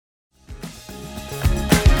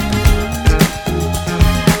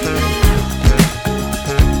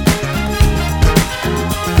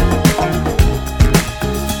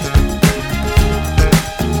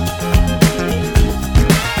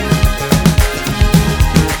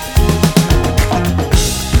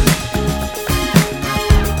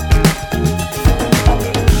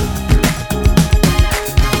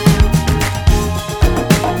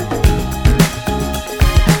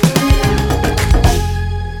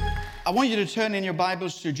want you to turn in your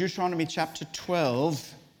Bibles to Deuteronomy chapter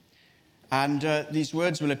 12. And these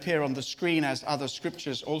words will appear on the screen as other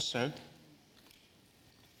scriptures also.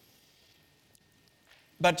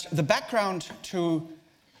 But the background to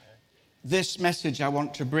this message I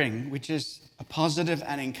want to bring, which is a positive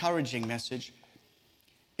and encouraging message,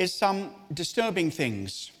 is some disturbing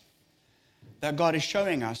things that God is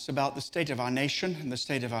showing us about the state of our nation and the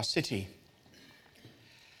state of our city.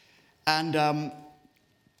 And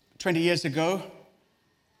 20 years ago,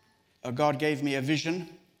 God gave me a vision,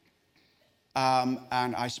 and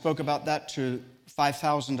I spoke about that to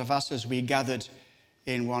 5,000 of us as we gathered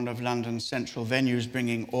in one of London's central venues,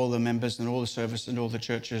 bringing all the members and all the services and all the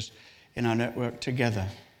churches in our network together.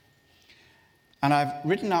 And I've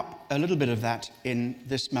written up a little bit of that in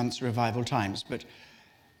this month's Revival Times, but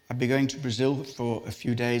I'll be going to Brazil for a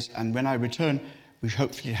few days, and when I return, we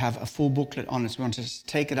hopefully have a full booklet on it. We want to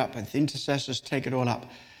take it up, and the intercessors take it all up.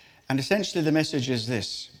 And essentially the message is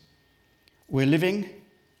this: we're living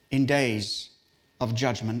in days of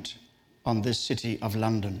judgment on this city of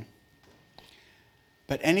London.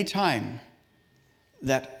 But any time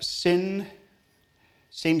that sin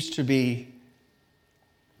seems to be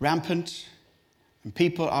rampant and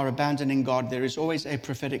people are abandoning God, there is always a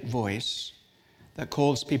prophetic voice that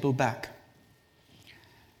calls people back.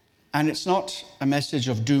 And it's not a message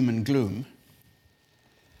of doom and gloom,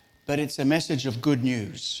 but it's a message of good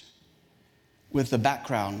news with the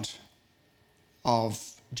background of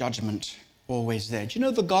judgment always there. Do you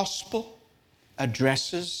know the gospel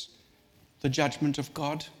addresses the judgment of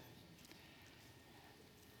God?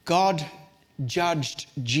 God judged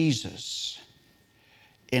Jesus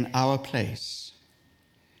in our place.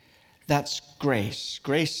 That's grace.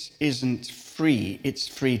 Grace isn't free. It's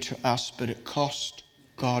free to us, but it cost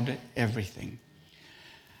God everything.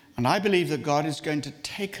 And I believe that God is going to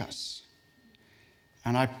take us,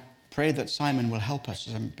 and I pray that Simon will help us,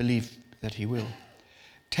 and I believe that he will,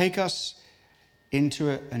 take us into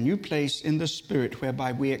a new place in the Spirit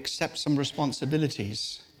whereby we accept some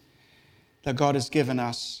responsibilities that God has given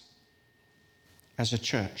us as a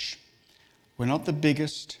church. We're not the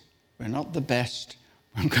biggest, we're not the best,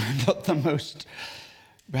 we're not the most,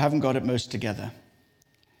 we haven't got it most together.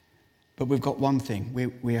 But we've got one thing,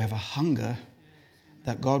 we have a hunger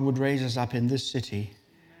that God would raise us up in this city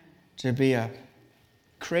to be a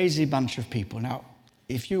crazy bunch of people. Now,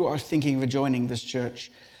 if you are thinking of joining this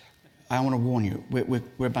church, I want to warn you,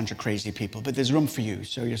 we're a bunch of crazy people, but there's room for you,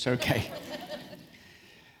 so it's okay.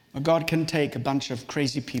 But God can take a bunch of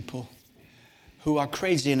crazy people who are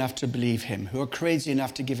crazy enough to believe him, who are crazy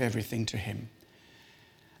enough to give everything to him.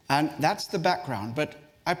 And that's the background. But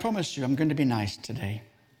I promise you, I'm going to be nice today,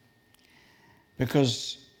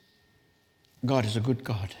 because God is a good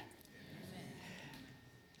God.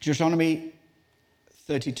 Deuteronomy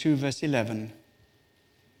 32, verse 11.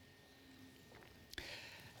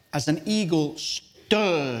 As an eagle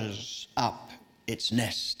stirs up its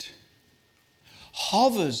nest,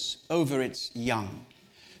 hovers over its young,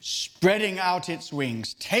 spreading out its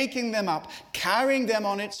wings, taking them up, carrying them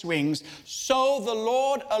on its wings, so the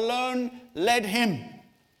Lord alone led him.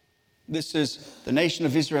 This is the nation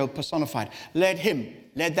of Israel personified. Led him,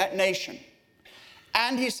 led that nation.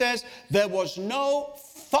 And he says, there was no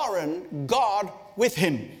foreign god with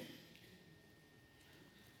him.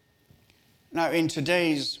 Now, in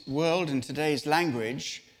today's world, in today's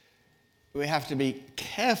language, we have to be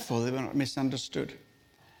careful that we're not misunderstood.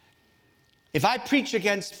 If I preach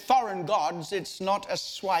against foreign gods, it's not a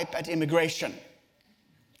swipe at immigration.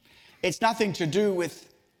 It's nothing to do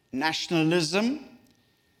with nationalism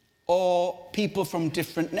or people from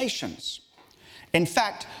different nations. In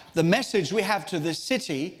fact, the message we have to this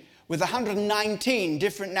city with 119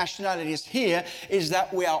 different nationalities here is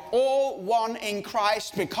that we are all one in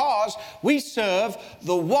Christ because we serve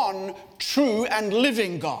the one true and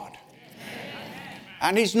living God.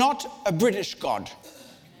 And he's not a British God.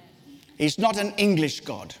 He's not an English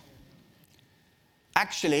God.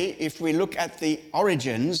 Actually, if we look at the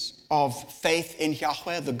origins of faith in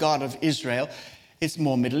Yahweh, the God of Israel, it's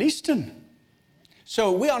more Middle Eastern.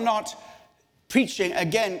 So we are not preaching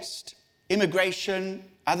against immigration,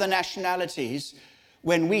 other nationalities,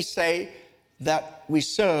 when we say that we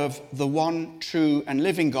serve the one true and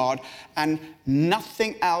living God, and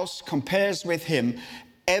nothing else compares with him.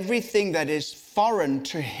 Everything that is foreign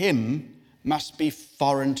to him must be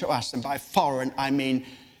foreign to us. And by foreign, I mean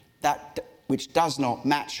that which does not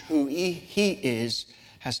match who he is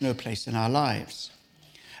has no place in our lives.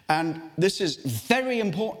 And this is very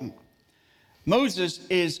important. Moses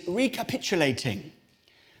is recapitulating.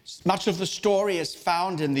 Much of the story is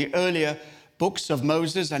found in the earlier books of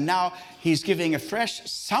Moses, and now he's giving a fresh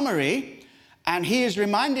summary, and he is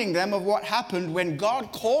reminding them of what happened when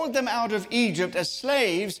God called them out of Egypt as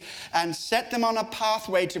slaves and set them on a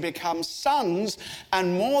pathway to become sons,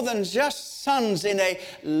 and more than just sons in a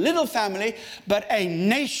little family, but a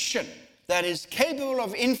nation that is capable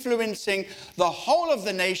of influencing the whole of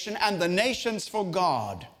the nation and the nations for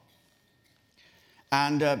God.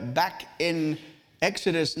 And back in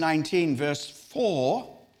Exodus 19, verse 4,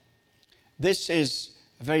 this is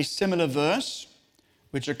a very similar verse,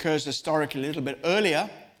 which occurs historically a little bit earlier.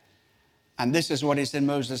 And this is what is in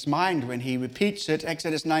Moses' mind when he repeats it.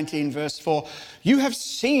 Exodus 19, verse 4, "You have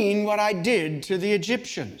seen what I did to the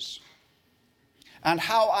Egyptians, and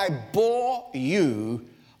how I bore you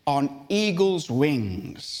on eagle's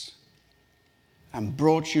wings and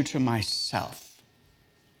brought you to myself."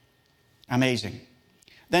 Amazing.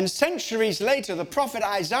 Then centuries later, the prophet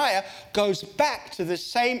Isaiah goes back to the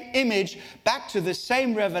same image, back to the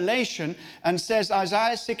same revelation, and says,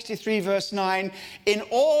 Isaiah 63 verse 9, "In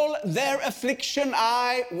all their affliction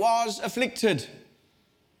I was afflicted."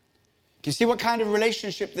 Do you see what kind of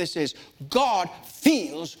relationship this is? God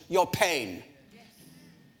feels your pain.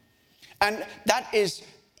 And that is,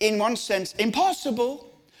 in one sense, impossible,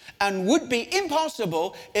 and would be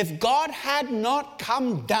impossible if God had not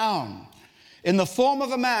come down in the form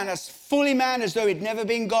of a man as though he'd never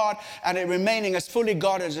been God, and remaining as fully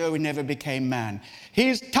God as though he never became man. He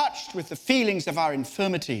is touched with the feelings of our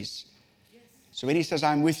infirmities. So when he says,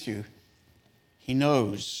 "I'm with you," he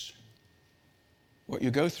knows what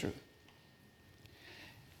you go through.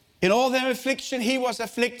 In all their affliction he was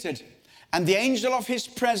afflicted, and the angel of his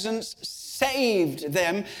presence saved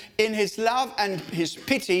them. In his love and his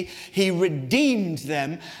pity, he redeemed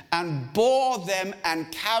them and bore them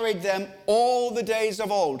and carried them all the days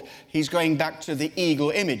of old. He's going back to the eagle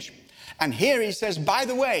image. And here he says, by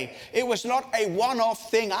the way, it was not a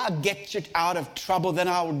one-off thing. I'll get you out of trouble, then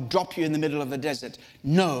I'll drop you in the middle of the desert.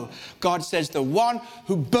 No, God says the one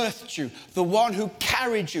who birthed you, the one who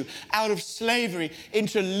carried you out of slavery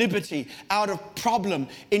into liberty, out of problem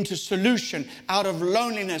into solution, out of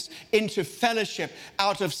loneliness into fellowship,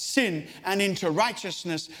 out of sin and into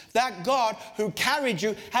righteousness. That God who carried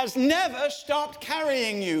you has never stopped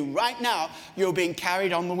carrying you. Right now, you're being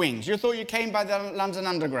carried on the wings. You thought you came by the London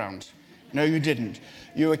Underground. No, you didn't.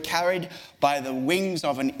 You were carried by the wings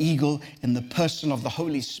of an eagle in the person of the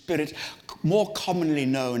Holy Spirit, more commonly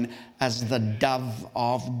known as the dove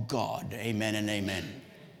of God. Amen and amen.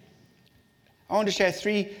 I want to share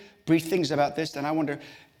 3 brief things about this, and I want to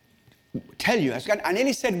tell you. I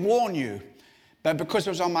nearly said warn you, but because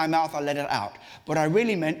it was on my mouth, I let it out. But I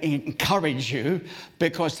really meant encourage you,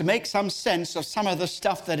 because to make some sense of some of the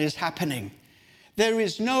stuff that is happening. There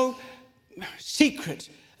is no secret.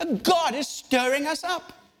 God is stirring us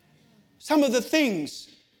up. Some of the things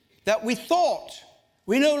that we thought,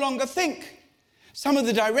 we no longer think. Some of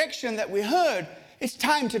the direction that we heard, it's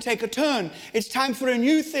time to take a turn. It's time for a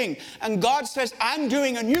new thing. And God says, I'm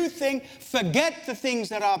doing a new thing. Forget the things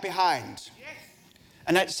that are behind. Yes.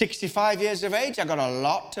 And at 65 years of age, I got a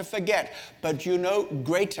lot to forget. But you know,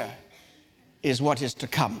 greater is what is to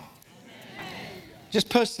come. Just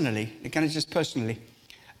personally,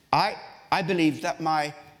 I believe that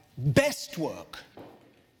my best work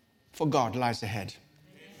for God lies ahead.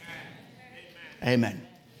 Amen. Amen.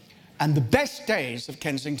 And the best days of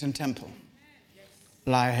Kensington Temple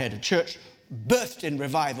lie ahead. A church birthed in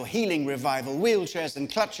revival, healing revival, wheelchairs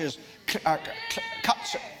and clutches, what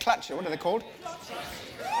are they called?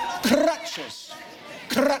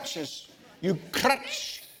 Crutches. You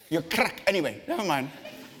crutch, you crack. Anyway, never mind.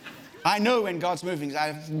 I know when God's moving,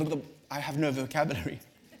 I have no vocabulary.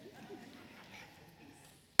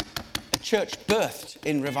 Church birthed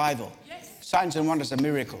in revival. Yes. Signs and wonders and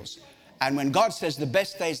miracles. And when God says the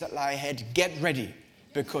best days that lie ahead, get ready.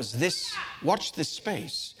 Because watch this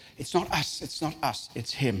space. It's not us,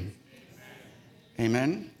 it's Him.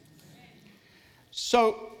 Amen.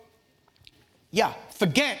 So,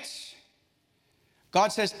 forget.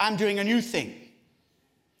 God says, I'm doing a new thing.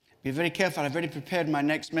 Be very careful. I've already prepared my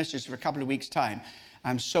next message for a couple of weeks' time.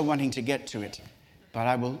 I'm so wanting to get to it, but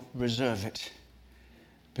I will reserve it.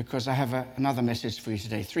 Because I have another message for you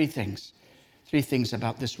today. 3 things. 3 things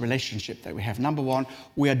about this relationship that we have. Number 1,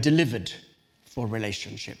 we are delivered for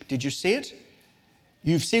relationship. Did you see it?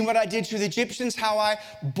 You've seen what I did to the Egyptians, how I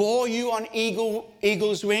bore you on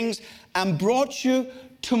eagle's wings and brought you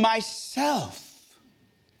to myself.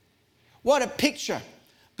 What a picture.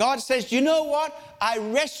 God says, you know what? I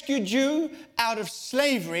rescued you out of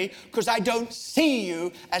slavery because I don't see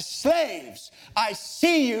you as slaves. I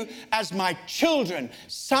see you as my children,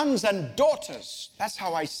 sons and daughters. That's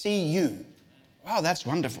how I see you. Wow, that's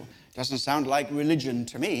wonderful. Doesn't sound like religion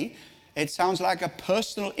to me. It sounds like a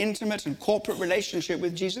personal, intimate, and corporate relationship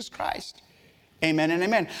with Jesus Christ. Amen and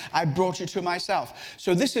amen. I brought you to myself.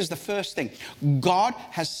 So this is the first thing. God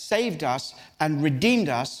has saved us and redeemed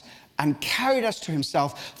us and carried us to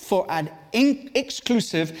himself for an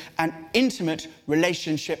exclusive and intimate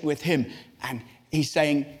relationship with him. And he's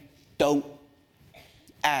saying, don't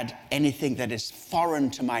add anything that is foreign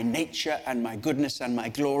to my nature and my goodness and my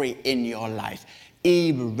glory in your life.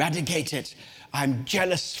 Eradicate it. I'm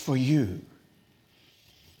jealous for you.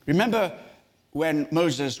 Remember when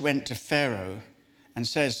Moses went to Pharaoh and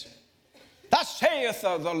says, thus saith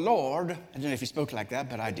the Lord. I don't know if he spoke like that,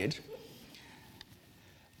 but I did.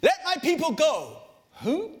 Let my people go.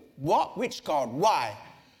 Who? What? Which God? Why?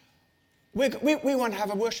 We want to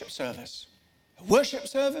have a worship service. A worship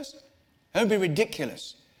service? That would be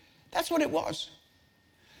ridiculous. That's what it was.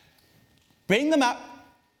 Bring them up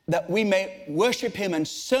that we may worship him and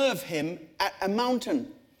serve him at a mountain,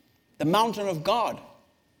 the mountain of God.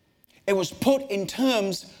 It was put in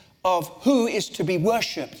terms of who is to be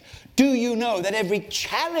worshipped. Do you know that every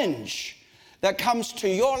challenge that comes to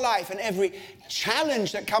your life and every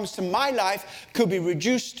challenge that comes to my life could be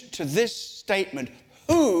reduced to this statement: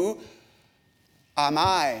 who am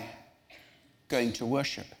I going to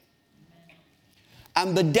worship?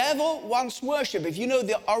 And the devil wants worship. If you know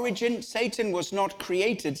the origin, Satan was not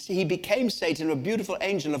created. He became Satan, a beautiful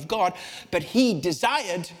angel of God, but he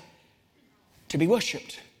desired to be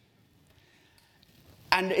worshipped.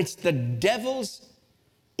 And it's the devil's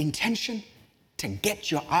intention to get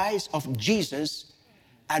your eyes off Jesus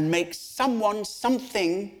and make someone,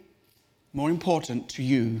 something more important to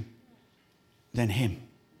you than him.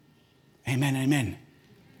 Amen, amen.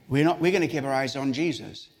 We're going to keep our eyes on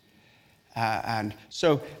Jesus. And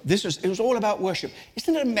so it was all about worship.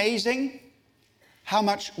 Isn't it amazing how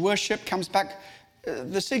much worship comes back?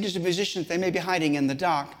 The signature musicians, they may be hiding in the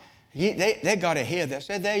dark. They got to hear this.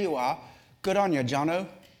 So there you are. Good on you, Jono.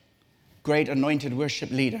 Great anointed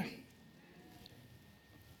worship leader.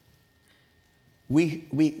 We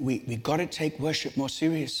got to take worship more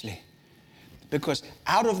seriously. Because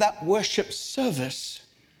out of that worship service,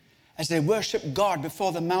 as they worship God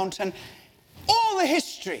before the mountain, all the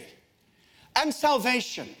history and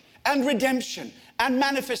salvation and redemption and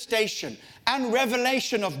manifestation and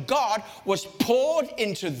revelation of God was poured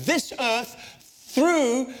into this earth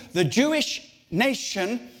through the Jewish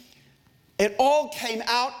nation. It all came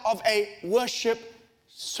out of a worship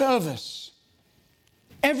service.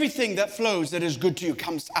 Everything that flows that is good to you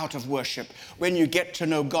comes out of worship when you get to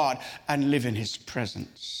know God and live in his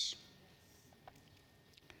presence.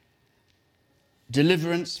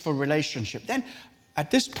 Deliverance for relationship. Then at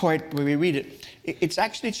this point where we read it, it's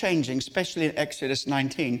actually changing, especially in Exodus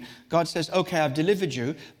 19. God says, okay, I've delivered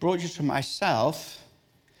you, brought you to myself,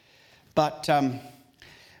 but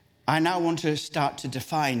I now want to start to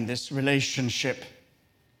define this relationship.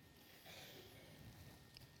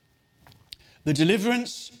 The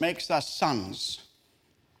deliverance makes us sons,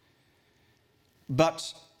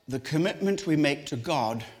 but the commitment we make to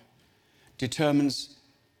God determines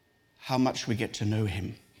how much we get to know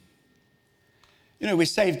him. You know, we're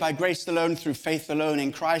saved by grace alone, through faith alone,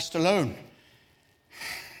 in Christ alone.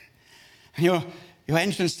 Your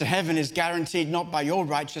entrance to heaven is guaranteed not by your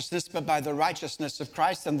righteousness, but by the righteousness of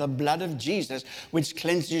Christ, and the blood of Jesus, which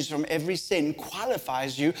cleanses you from every sin,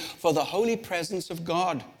 qualifies you for the holy presence of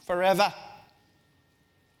God forever.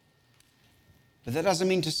 But that doesn't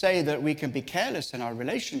mean to say that we can be careless in our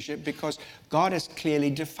relationship, because God has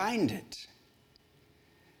clearly defined it.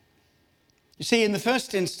 You see, in the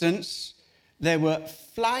first instance, they were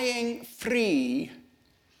flying free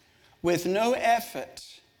with no effort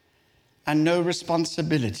and no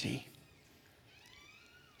responsibility.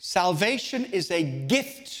 Salvation is a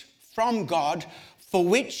gift from God for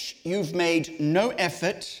which you've made no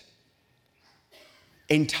effort,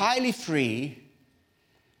 entirely free,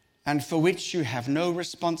 and for which you have no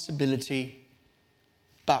responsibility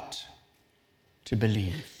but to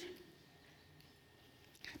believe.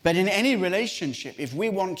 But in any relationship, if we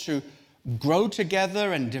want to grow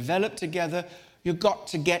together and develop together, you've got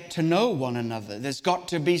to get to know one another. There's got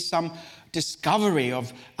to be some discovery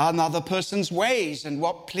of another person's ways and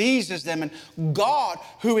what pleases them. And God,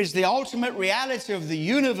 who is the ultimate reality of the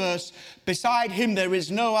universe, beside him there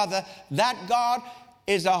is no other. That God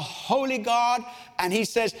is a holy God, and he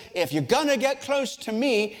says, if you're going to get close to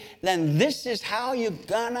me, then this is how you're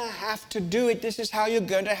going to have to do it. This is how you're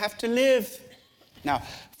going to have to live. Now,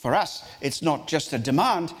 for us, it's not just a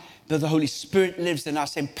demand, but the Holy Spirit lives in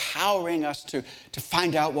us, empowering us to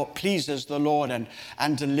find out what pleases the Lord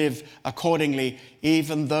and to live accordingly,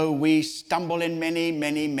 even though we stumble in many,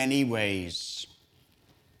 many, many ways.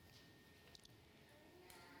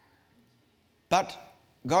 But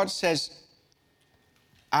God says,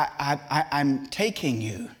 I'm taking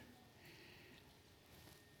you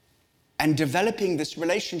and developing this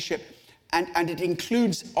relationship, and it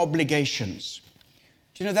includes obligations.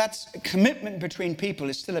 Do you know, that's commitment between people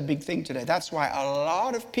is still a big thing today. That's why a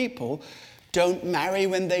lot of people don't marry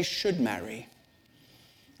when they should marry.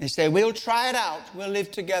 They say, we'll try it out, we'll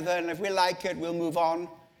live together, and if we like it, we'll move on.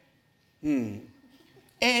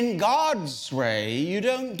 In God's way, you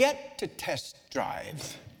don't get to test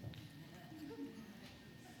drive.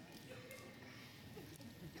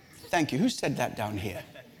 Thank you. Who said that down here?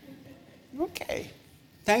 Okay.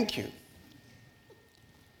 Thank you.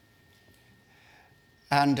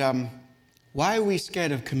 And why are we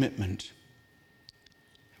scared of commitment?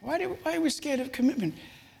 Why are we scared of commitment?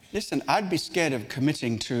 Listen, I'd be scared of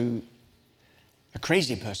committing to a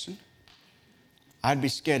crazy person. I'd be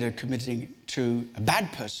scared of committing to a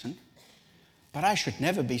bad person. But I should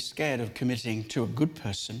never be scared of committing to a good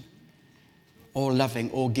person, or loving,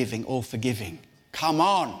 or giving, or forgiving. Come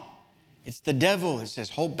on. It's the devil that says,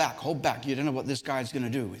 hold back, hold back. You don't know what this guy's going to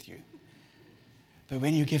do with you. But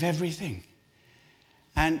when you give everything,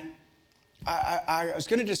 and I was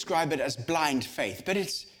going to describe it as blind faith, but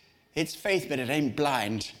it's faith, but it ain't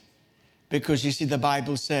blind. Because you see, the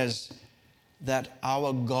Bible says that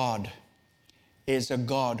our God is a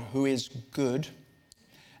God who is good,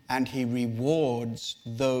 and he rewards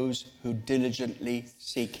those who diligently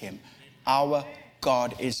seek him. Our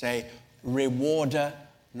God is a rewarder,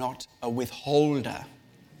 not a withholder.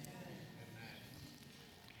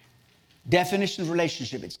 Definition of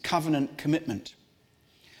relationship, it's covenant commitment.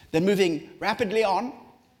 Then moving rapidly on,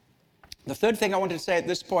 the third thing I wanted to say at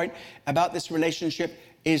this point about this relationship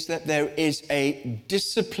is that there is a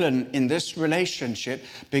discipline in this relationship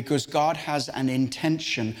because God has an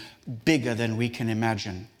intention bigger than we can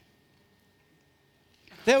imagine.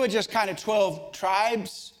 There were just kind of 12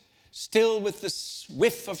 tribes, still with this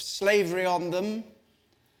whiff of slavery on them.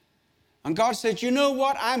 And God said, you know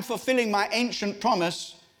what? I'm fulfilling my ancient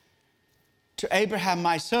promise to Abraham,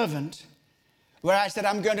 my servant, where I said,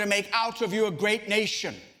 I'm going to make out of you a great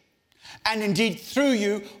nation. And indeed, through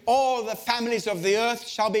you, all the families of the earth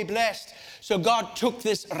shall be blessed. So God took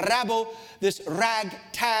this rabble, this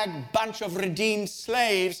ragtag bunch of redeemed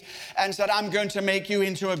slaves, and said, I'm going to make you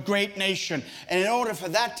into a great nation. And in order for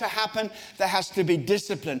that to happen, there has to be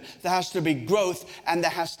discipline, there has to be growth, and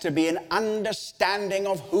there has to be an understanding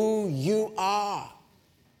of who you are.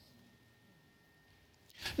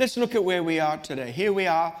 Let's look at where we are today. Here we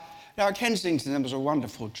are. Now, Kensington was a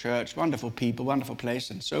wonderful church, wonderful people, wonderful place,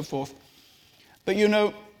 and so forth. But you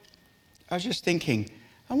know, I was just thinking,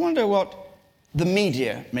 I wonder what the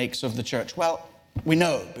media makes of the church. Well, we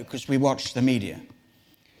know because we watch the media.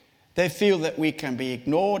 They feel that we can be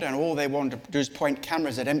ignored, and all they want to do is point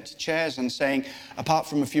cameras at empty chairs and saying, apart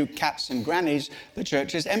from a few cats and grannies, the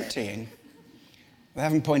church is emptying. We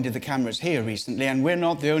haven't pointed the cameras here recently, and we're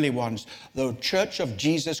not the only ones. The Church of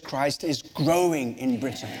Jesus Christ is growing in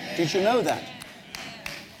Britain. Did you know that?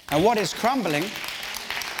 And what is crumbling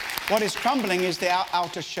is the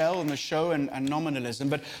outer shell and the show and nominalism,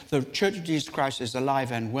 but the Church of Jesus Christ is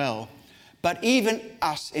alive and well. But even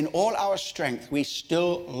us, in all our strength, we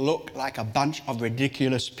still look like a bunch of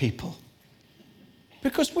ridiculous people.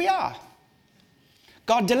 Because we are.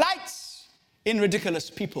 God delights in ridiculous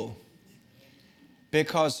people.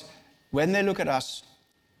 Because when they look at us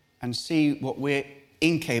and see what we're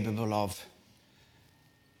incapable of,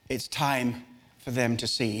 it's time for them to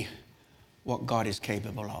see what God is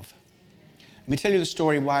capable of. Let me tell you the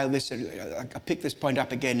story while this, I'll pick this point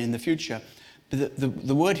up again in the future. But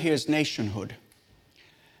the word here is nationhood.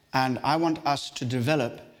 And I want us to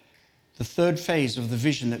develop the third phase of the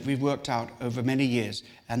vision that we've worked out over many years,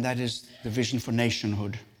 and that is the vision for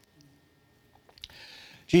nationhood.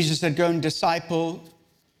 Jesus said, go and disciple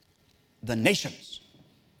the nations.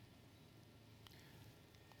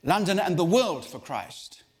 London and the world for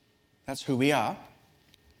Christ. That's who we are.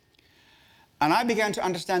 And I began to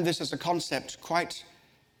understand this as a concept quite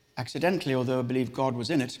accidentally, although I believe God was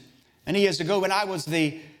in it. Many years ago, when I was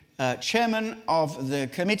the chairman of the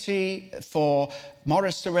committee for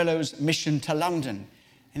Morris Cerullo's mission to London.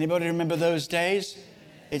 Anybody remember those days?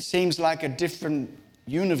 It seems like a different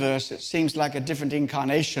universe. It seems like a different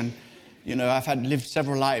incarnation. You know, I've lived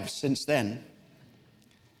several lives since then.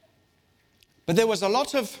 But there was a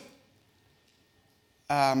lot of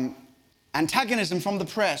antagonism from the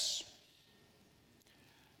press.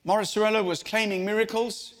 Morris Cerullo was claiming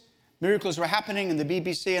miracles. Miracles were happening, and the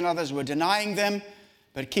BBC and others were denying them,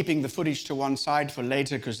 but keeping the footage to one side for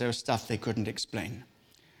later because there was stuff they couldn't explain.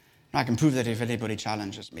 I can prove that if anybody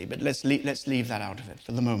challenges me, but let's leave that out of it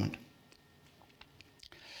for the moment.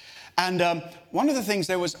 And one of the things,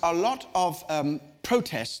 there was a lot of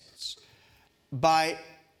protests by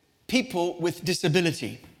people with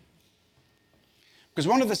disability. Because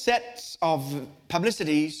one of the sets of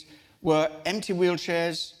publicities were empty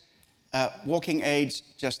wheelchairs, walking aids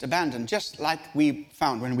just abandoned, just like we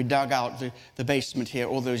found when we dug out the basement here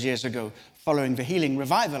all those years ago, following the healing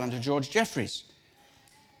revival under George Jeffreys.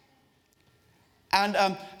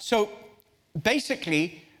 And so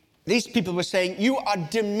basically, these people were saying, you are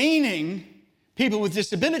demeaning people with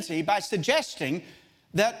disability by suggesting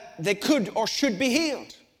that they could or should be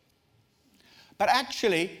healed. But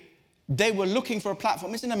actually, they were looking for a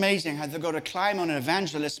platform. Isn't it amazing how they've got to climb on an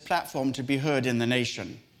evangelist platform to be heard in the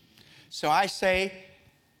nation? So I said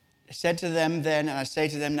to them then, and I say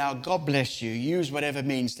to them now, God bless you. Use whatever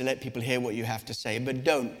means to let people hear what you have to say, but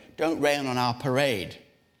don't rain on our parade.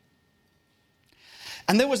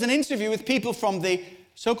 And there was an interview with people from the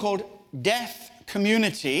so-called deaf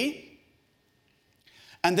community,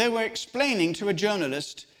 and they were explaining to a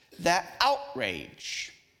journalist their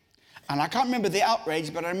outrage. And I can't remember the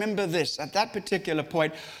outrage, but I remember this. At that particular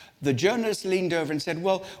point, the journalist leaned over and said,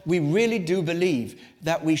 well, we really do believe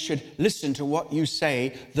that we should listen to what you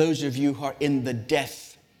say, those of you who are in the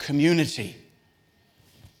deaf community.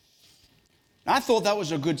 I thought that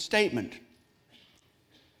was a good statement.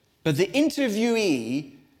 But the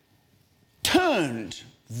interviewee turned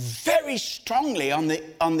very strongly on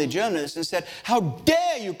the journalist and said, how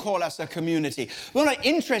dare you call us a community? We're not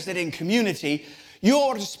interested in community. You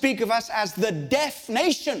ought to speak of us as the deaf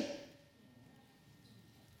nation.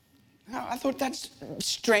 Now, I thought that's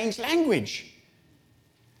strange language.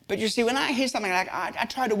 But you see, when I hear something like that, I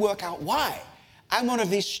try to work out why. I'm one of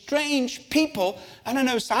these strange people, and I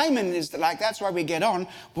know Simon is like, that's why we get on,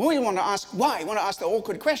 but we want to ask why. We want to ask the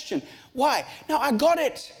awkward question, why? Now, I got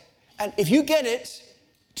it. And if you get it,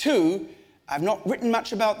 too, I've not written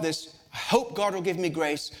much about this. I hope God will give me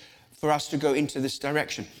grace for us to go into this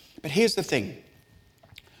direction. But here's the thing.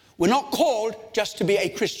 We're not called just to be a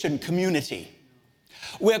Christian community.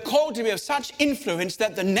 We're called to be of such influence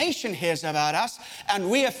that the nation hears about us, and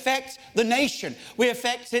we affect the nation. We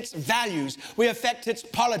affect its values. We affect its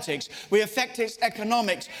politics. We affect its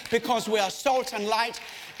economics, because we are salt and light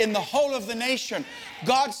in the whole of the nation.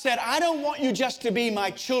 God said, I don't want you just to be my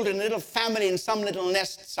children, a little family in some little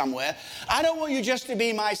nest somewhere. I don't want you just to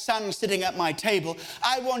be my son sitting at my table.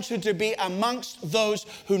 I want you to be amongst those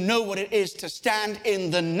who know what it is to stand in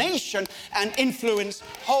the nation and influence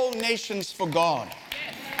whole nations for God.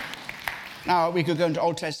 Now, we could go into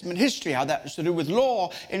Old Testament history, how that was to do with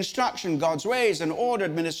law, instruction, God's ways, and order,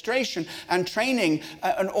 administration, and training,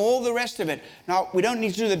 and all the rest of it. Now, we don't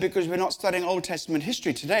need to do that because we're not studying Old Testament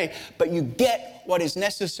history today, but you get what is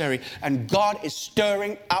necessary. And God is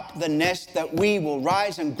stirring up the nest that we will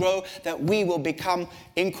rise and grow, that we will become,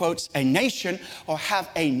 in quotes, a nation, or have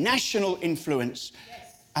a national influence.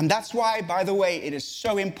 And that's why, by the way, it is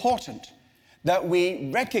so important that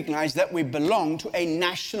we recognize that we belong to a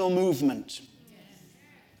national movement.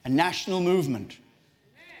 A national movement.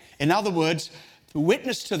 In other words, the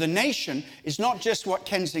witness to the nation is not just what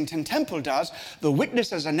Kensington Temple does. The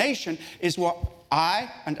witness as a nation is what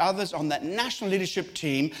I and others on that national leadership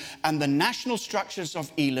team and the national structures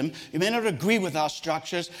of Elim, you may not agree with our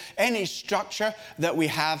structures. Any structure that we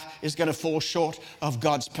have is going to fall short of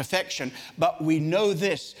God's perfection. But we know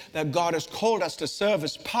this, that God has called us to serve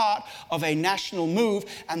as part of a national move,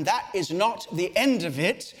 and that is not the end of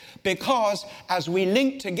it, because as we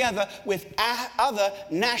link together with other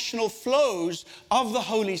national flows of the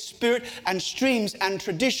Holy Spirit and streams and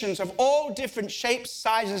traditions of all different shapes,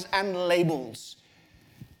 sizes, and labels,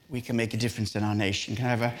 we can make a difference in our nation. Can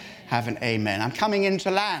I have an amen? I'm coming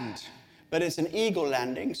into land, but it's an eagle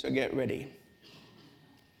landing, so get ready.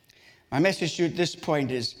 My message to you at this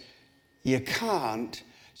point is, you can't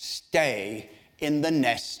stay in the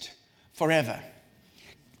nest forever.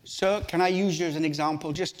 Sir, can I use you as an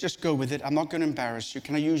example? Just go with it. I'm not going to embarrass you.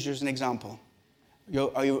 Can I use you as an example?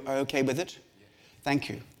 Are you okay with it? Yeah. Thank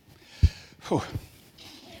you. Whew.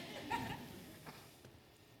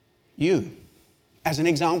 You, as an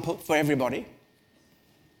example for everybody,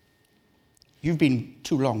 you've been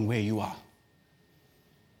too long where you are.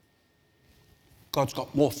 God's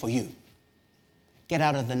got more for you. Get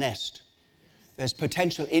out of the nest. There's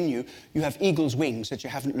potential in you. You have eagle's wings that you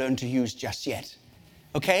haven't learned to use just yet.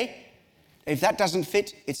 Okay? If that doesn't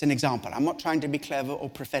fit, it's an example. I'm not trying to be clever or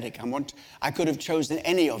prophetic. I could have chosen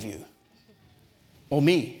any of you or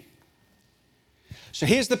me. So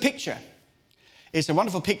here's the picture. It's a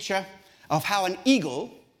wonderful picture of how an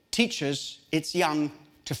eagle teaches its young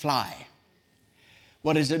to fly.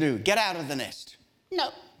 What does it do? Get out of the nest. No.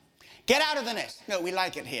 Get out of the nest. No, we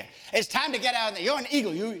like it here. It's time to get out of there. You're an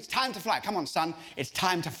eagle. It's time to fly. Come on, son. It's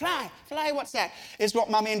time to fly. Fly, what's that? It's what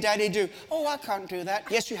mommy and daddy do. Oh, I can't do that.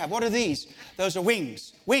 Yes, you have. What are these? Those are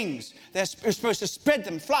wings. Wings. You're supposed to spread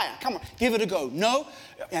them. Fly. Come on, give it a go. No.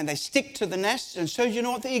 And they stick to the nest. And so you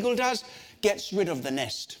know what the eagle does? Gets rid of the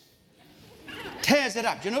nest. Tears it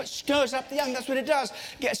up. You know, it stirs up the young. That's what it does.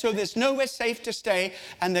 So there's nowhere safe to stay,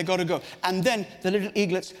 and they've got to go. And then the little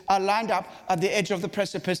eaglets are lined up at the edge of the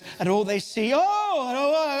precipice, and all they see,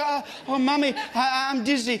 oh, mommy, I'm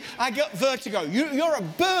dizzy. I got vertigo. You're a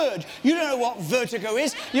bird. You don't know what vertigo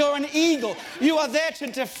is. You're an eagle. You are there to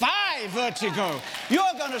defy vertigo. You're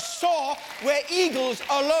going to soar where eagles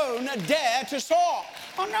alone dare to soar.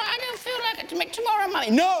 Oh, no, I don't feel like it to make tomorrow,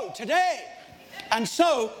 mommy. No, today. And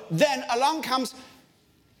so then along comes,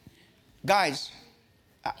 guys,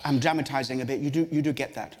 I'm dramatizing a bit. You do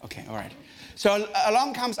get that. Okay, all right. So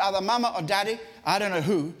along comes either mama or daddy, I don't know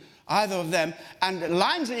who, either of them, and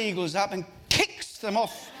lines the eagles up and kicks them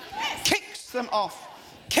off, kicks them off,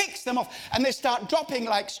 kicks them off. And they start dropping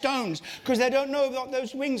like stones because they don't know what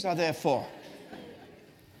those wings are there for.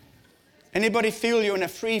 Anybody feel you're in a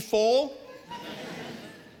free fall?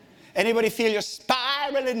 Anybody feel you're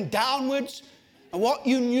spiraling downwards? And what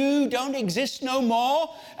you knew don't exist no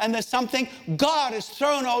more. And there's something, God has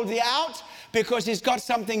thrown all the out because he's got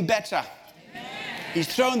something better. Amen.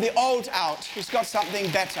 He's thrown the old out. He's got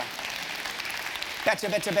something better. Better.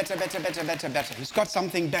 He's got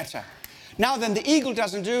something better. Now then, the eagle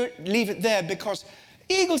doesn't do it, leave it there, because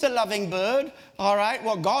eagle's a loving bird, all right?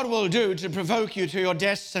 What God will do to provoke you to your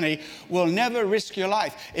destiny will never risk your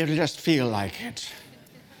life. It'll just feel like it.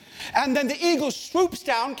 And then the eagle swoops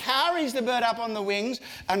down, carries the bird up on the wings,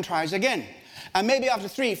 and tries again. And maybe after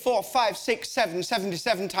 3, 4, 5, 6, 7,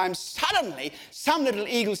 77 times, suddenly, some little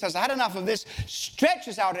eagle says, I had enough of this,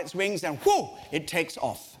 stretches out its wings, and whoo, it takes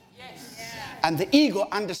off. Yes. Yeah. And the eagle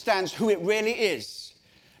understands who it really is.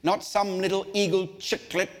 Not some little eagle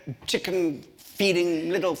chicken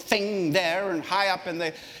feeding little thing there and high up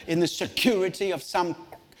in the security of some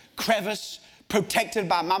crevice, protected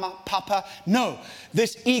by mama, papa. No,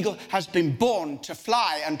 this eagle has been born to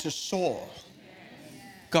fly and to soar.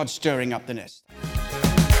 God's stirring up the nest.